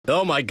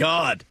Oh my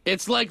God!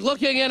 It's like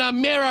looking in a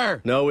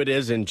mirror! No, it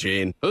isn't,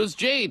 Gene. Who's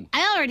Gene?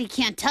 I already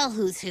can't tell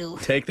who's who.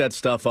 Take that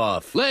stuff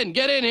off. Lynn,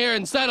 get in here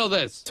and settle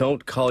this!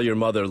 Don't call your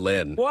mother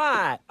Lynn.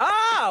 What?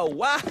 Oh,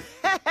 wow.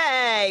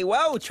 Hey,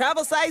 whoa,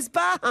 travel-sized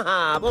Bob.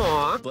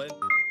 Aw.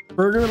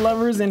 Burger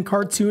lovers and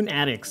cartoon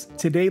addicts,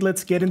 today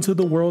let's get into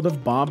the world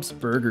of Bob's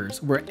Burgers,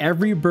 where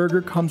every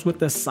burger comes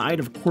with a side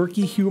of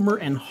quirky humor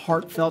and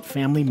heartfelt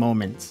family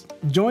moments.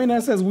 Join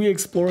us as we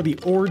explore the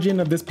origin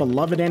of this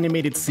beloved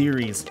animated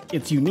series,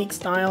 its unique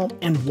style,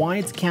 and why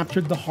it's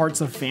captured the hearts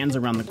of fans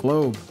around the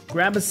globe.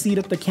 Grab a seat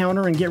at the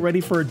counter and get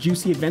ready for a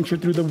juicy adventure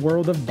through the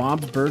world of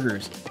Bob's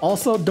Burgers.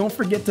 Also, don't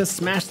forget to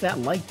smash that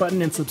like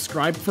button and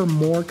subscribe for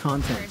more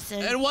content.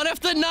 And what if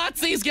the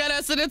Nazis get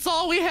us and it's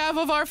all we have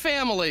of our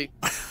family?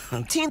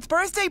 10th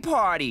birthday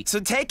party. So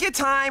take your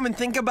time and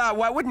think about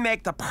what would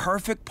make the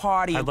perfect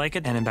party. I'd like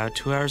it, and about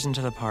 2 hours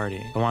into the party,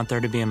 I want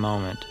there to be a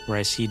moment where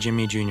I see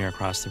Jimmy Jr.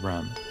 across the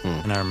room,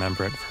 and I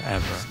remember it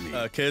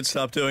forever. Kids,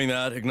 stop doing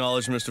that.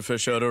 Acknowledge Mr.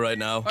 Fishoto right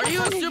now. Are you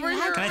a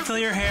superhero? Can I feel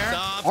your hair?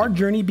 Stop. Our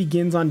journey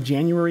begins on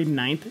January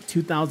 9th,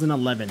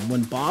 2011,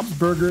 when Bob's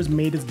Burgers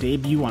made its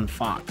debut on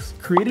Fox.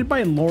 Created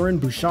by Lauren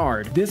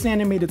Bouchard, this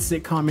animated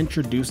sitcom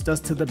introduced us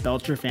to the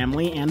Belcher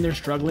family and their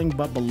struggling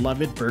but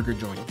beloved burger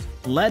joint.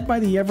 Led by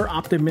the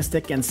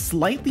ever-optimistic and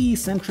slightly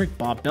eccentric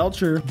Bob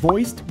Belcher,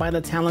 voiced by the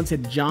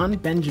talented John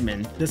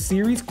Benjamin, the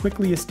series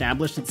quickly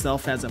established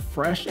itself as a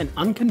fresh and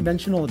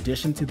unconventional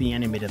addition to the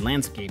animated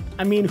landscape.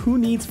 I mean, who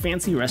needs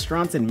fancy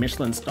restaurants and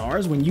Michelin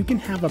stars when you can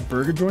have a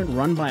burger joint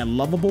run by a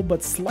lovable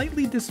but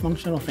slightly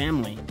dysfunctional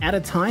family? At a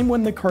time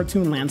when the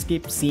cartoon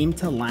landscape seemed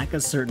to lack a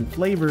certain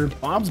flavor,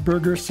 Bob's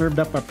Burgers served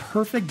up a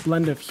perfect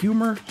blend of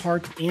humor,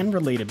 heart, and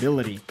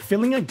relatability,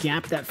 filling a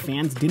gap that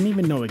fans didn't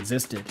even know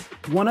existed.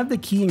 One of the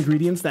key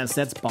ingredients that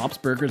sets Bob's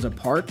Burgers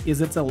apart is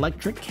its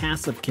electric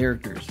cast of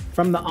characters.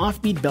 From the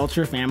offbeat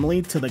Belcher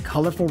family to the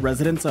colorful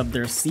residents of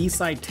their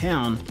seaside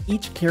town,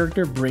 each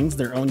character brings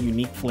their own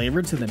unique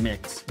flavor to the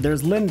mix.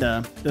 There's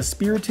Linda, the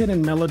spirited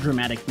and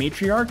melodramatic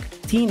matriarch,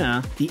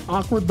 Tina, the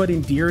awkward but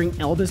endearing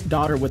eldest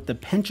daughter with the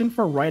penchant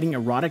for writing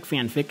erotic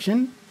fan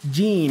fiction,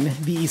 Gene,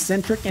 the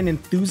eccentric and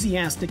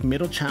enthusiastic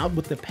middle child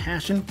with the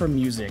passion for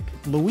music,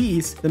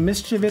 Louise, the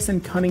mischievous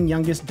and cunning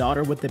youngest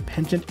daughter with the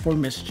penchant for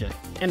mischief,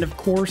 and of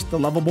course, the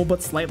lovable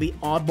but slightly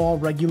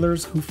oddball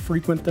regulars who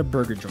frequent the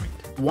burger joint.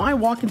 Why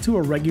walk into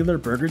a regular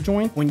burger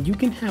joint when you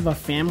can have a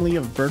family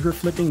of burger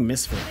flipping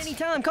misfits?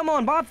 Anytime, come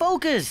on, Bob,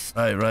 focus!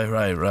 Right.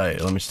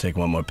 Let me just take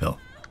one more pill.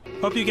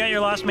 Hope you get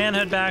your lost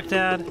manhood back,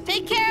 Dad.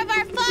 Take care of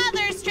our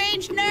father,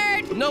 strange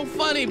nerd! No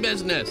funny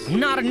business. I'm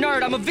not a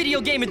nerd, I'm a video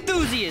game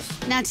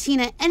enthusiast! Now,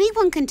 Tina,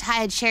 anyone can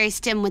tie a cherry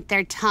stem with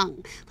their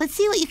tongue. Let's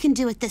see what you can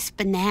do with this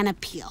banana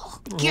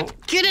peel. Get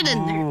it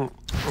in there.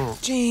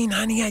 Gene,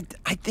 honey,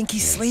 I think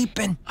he's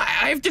sleeping.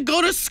 I have to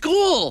go to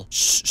school.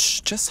 Shh,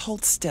 just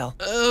hold still.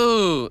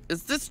 Oh,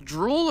 is this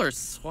drool or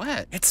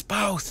sweat? It's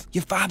both.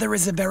 Your father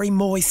is a very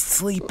moist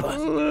sleeper.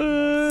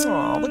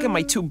 Aw, look at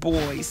my two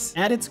boys.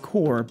 At its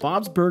core,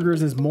 Bob's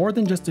Burgers is more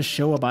than just a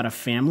show about a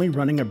family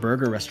running a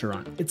burger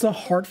restaurant. It's a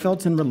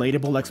heartfelt and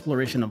relatable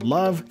exploration of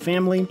love,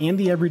 family, and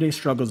the everyday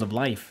struggles of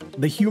life.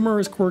 The humor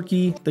is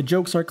quirky, the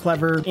jokes are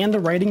clever, and the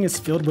writing is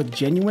filled with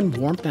genuine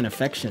warmth and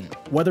affection.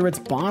 Whether it's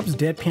Bob's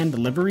deadpan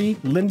delivery,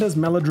 Linda's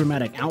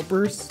melodramatic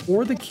outbursts,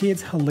 or the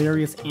kids'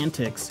 hilarious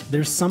antics,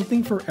 there's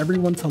something for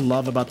everyone to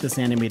love about this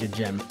animated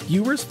gem.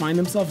 Viewers find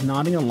themselves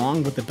nodding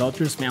along with the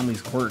Belcher's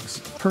family's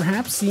quirks,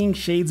 perhaps seeing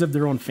shades of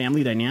their own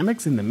family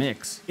dynamics in the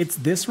mix. It's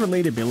this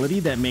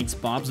relatability that makes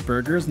Bob's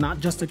Burgers not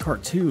just a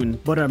cartoon,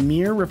 but a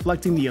mirror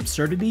reflecting the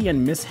absurdity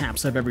and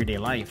mishaps of everyday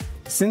life.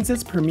 Since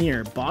its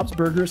premiere, Bob's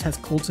Burgers has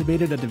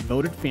cultivated a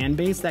devoted fan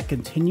base that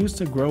continues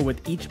to grow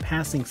with each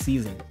passing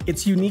season.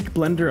 Its unique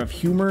blender of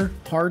humor,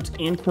 heart,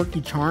 and quirky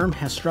charm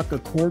has struck a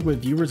chord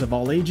with viewers of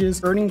all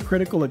ages, earning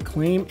critical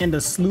acclaim and a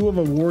slew of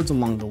awards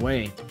along the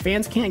way.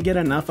 Fans can't get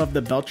enough of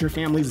the Belcher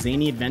family's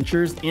zany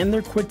adventures, and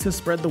they're quick to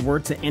spread the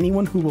word to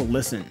anyone who will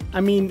listen.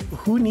 I mean,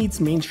 who needs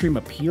mainstream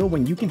appeal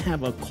when you can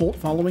have a cult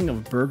following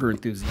of burger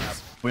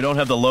enthusiasts? We don't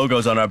have the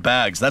logos on our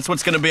bags. That's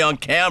what's gonna be on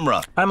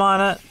camera. I'm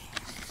on it.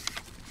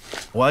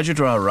 Why'd you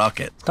draw a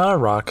rocket? It's not a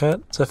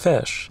rocket, it's a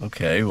fish.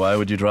 Okay, why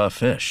would you draw a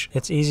fish?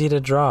 It's easy to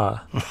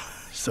draw.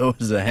 So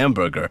is a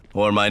hamburger,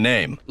 or my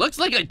name. Looks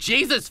like a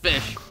Jesus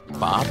fish.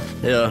 Bob?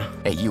 Yeah.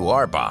 Hey, you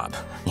are Bob.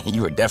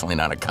 You are definitely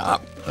not a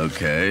cop.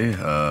 Okay,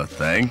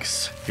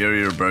 thanks. Here are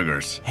your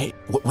burgers. Hey,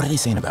 what are they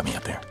saying about me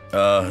up there?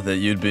 That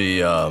you'd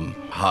be,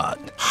 hot.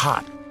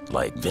 Hot?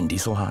 Like Vin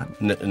Diesel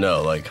hot?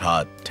 No, like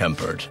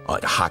hot-tempered.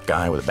 Like a hot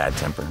guy with a bad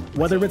temper?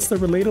 Whether it's the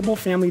relatable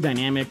family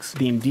dynamics,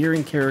 the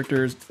endearing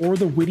characters, or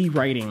the witty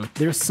writing,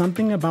 there's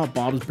something about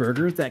Bob's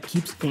Burgers that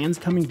keeps fans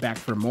coming back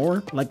for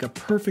more, like a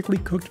perfectly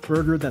cooked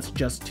burger that's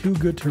just too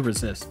good to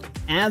resist.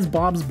 As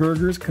Bob's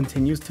Burgers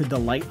continues to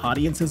delight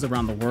audiences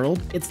around the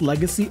world, its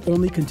legacy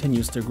only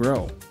continues to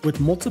grow. With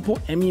multiple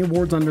Emmy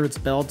Awards under its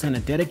belt and a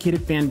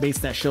dedicated fan base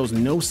that shows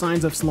no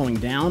signs of slowing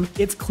down,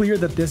 it's clear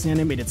that this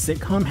animated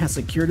sitcom has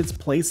secured its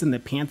place place in the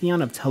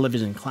pantheon of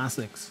television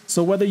classics.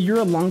 So whether you're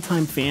a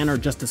longtime fan or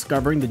just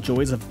discovering the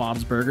joys of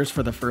Bob's Burgers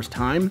for the first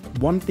time,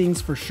 one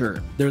thing's for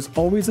sure, there's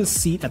always a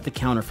seat at the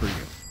counter for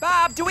you.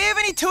 Bob, do we have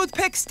any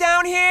toothpicks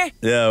down here?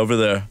 Yeah, over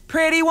there.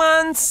 Pretty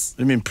ones? What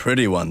do you mean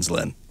pretty ones,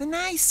 Lynn? The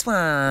nice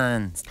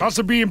ones. How's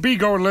the B&B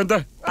going,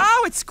 Linda?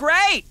 Oh, it's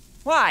great.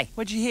 Why?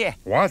 What'd you hear?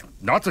 What?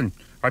 Nothing.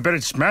 I bet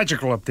it's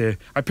magical up there.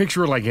 I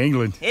picture it like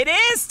England. It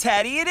is,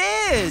 Teddy, it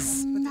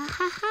is.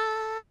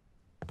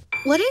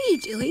 What are you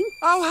doing?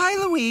 Oh,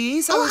 hi,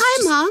 Louise. Oh,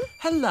 hi, Mom.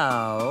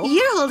 Hello.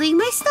 You're holding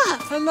my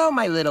stuff. Hello,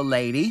 my little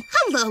lady.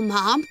 Hello,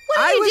 Mom. What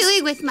are you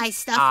doing with my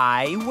stuff?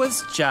 I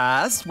was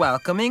just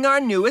welcoming our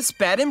newest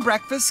bed and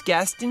breakfast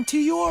guest into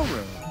your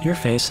room. Your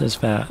face is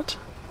fat.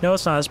 No,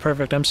 it's not. It's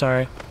perfect. I'm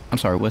sorry. I'm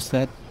sorry, what's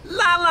that?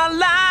 La la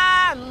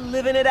la,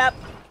 living it up.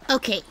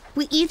 Okay,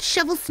 we each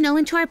shovel snow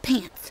into our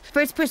pants.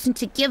 First person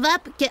to give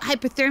up, get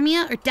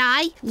hypothermia, or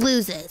die,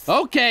 loses.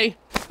 Okay.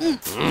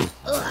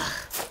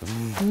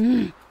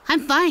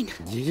 I'm fine.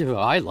 Yeah,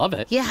 I love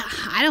it. Yeah,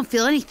 I don't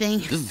feel anything.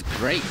 This is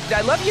great.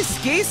 I love your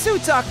ski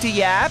suit, Dr.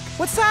 Yap.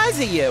 What size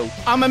are you?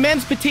 I'm a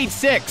men's petite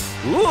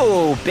 6.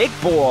 Ooh, big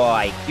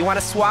boy. You want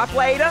to swap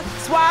later?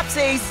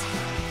 Swapsies.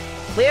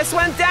 Last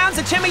one down's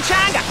a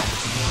chimichanga.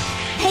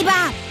 Hey,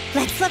 Bob,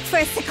 let's look for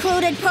a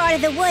secluded part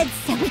of the woods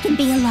so we can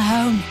be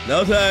alone.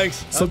 No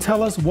thanks. So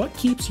tell us, what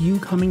keeps you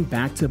coming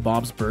back to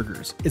Bob's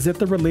Burgers? Is it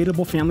the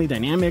relatable family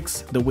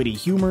dynamics, the witty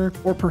humor,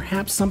 or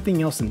perhaps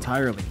something else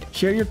entirely?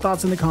 Share your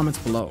thoughts in the comments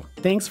below.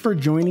 Thanks for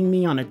joining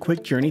me on a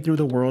quick journey through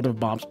the world of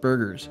Bob's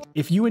Burgers.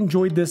 If you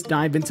enjoyed this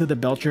dive into the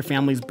Belcher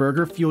family's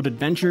burger-fueled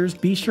adventures,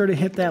 be sure to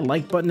hit that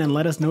like button and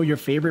let us know your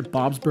favorite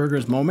Bob's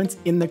Burgers moments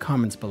in the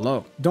comments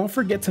below. Don't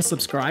forget to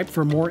subscribe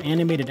for more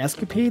animated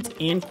escapades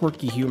and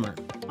quirky humor.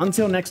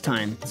 Until next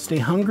time, stay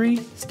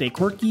hungry, stay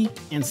quirky,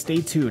 and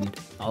stay tuned.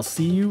 I'll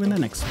see you in the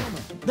next one.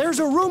 There's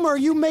a rumor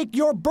you make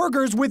your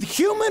burgers with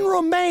human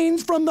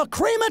remains from the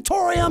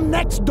crematorium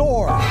next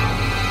door.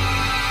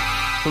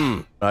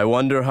 I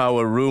wonder how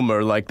a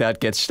rumor like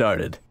that gets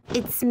started.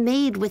 It's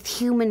made with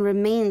human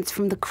remains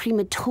from the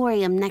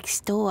crematorium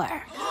next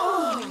door.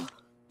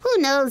 Who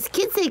knows?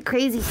 Kids say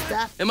crazy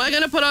stuff. Am I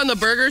gonna put on the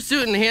burger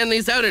suit and hand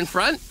these out in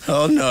front?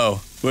 Oh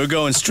no, we're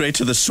going straight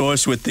to the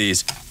source with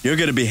these. You're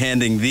gonna be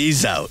handing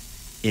these out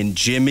in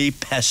Jimmy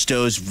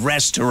Pesto's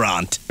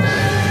restaurant.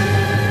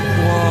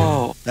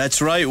 Whoa.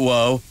 That's right,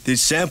 Whoa.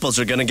 These samples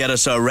are gonna get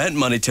us our rent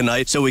money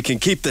tonight so we can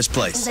keep this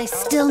place. But I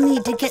still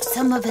need to get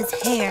some of his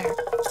hair.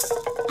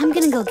 I'm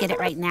gonna go get it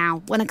right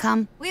now. Wanna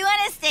come? We want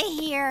to stay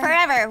here.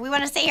 Forever. We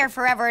want to stay here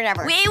forever and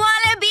ever. We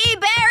want to be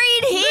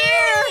buried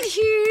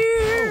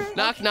here.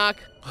 Knock, knock.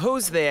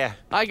 Who's there?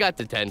 I got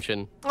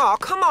detention. Oh,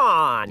 come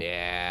on.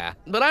 Yeah.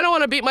 But I don't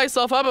want to beat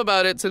myself up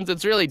about it since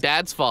it's really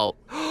Dad's fault.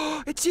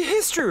 It's your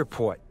history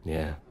report.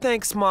 Yeah.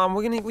 Thanks, Mom.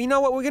 We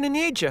know what we're gonna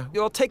need you.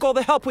 You'll take all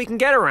the help we can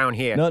get around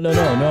here. No,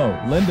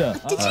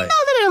 Linda. Did you know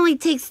that it only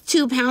takes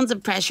 2 pounds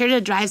of pressure to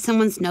drive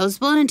someone's nose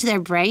bone into their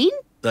brain?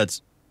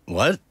 That's...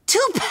 what? 2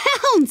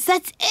 pounds!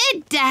 That's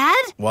it,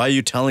 Dad! Why are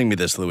you telling me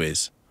this,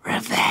 Louise?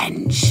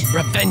 Revenge.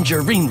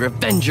 Revengerine,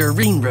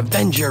 revengerine,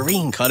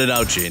 revengerine. Cut it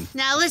out, Gene.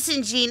 Now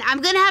listen, Gene,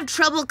 I'm gonna have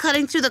trouble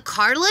cutting through the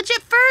cartilage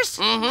at first.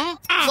 While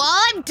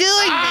I'm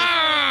doing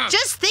this,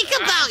 just think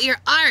about your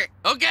art.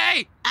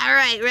 Okay. All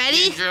right,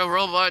 ready? Ninja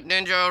robot,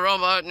 ninja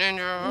robot,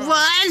 ninja.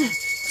 1,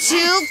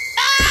 2,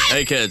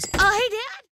 Hey, kids.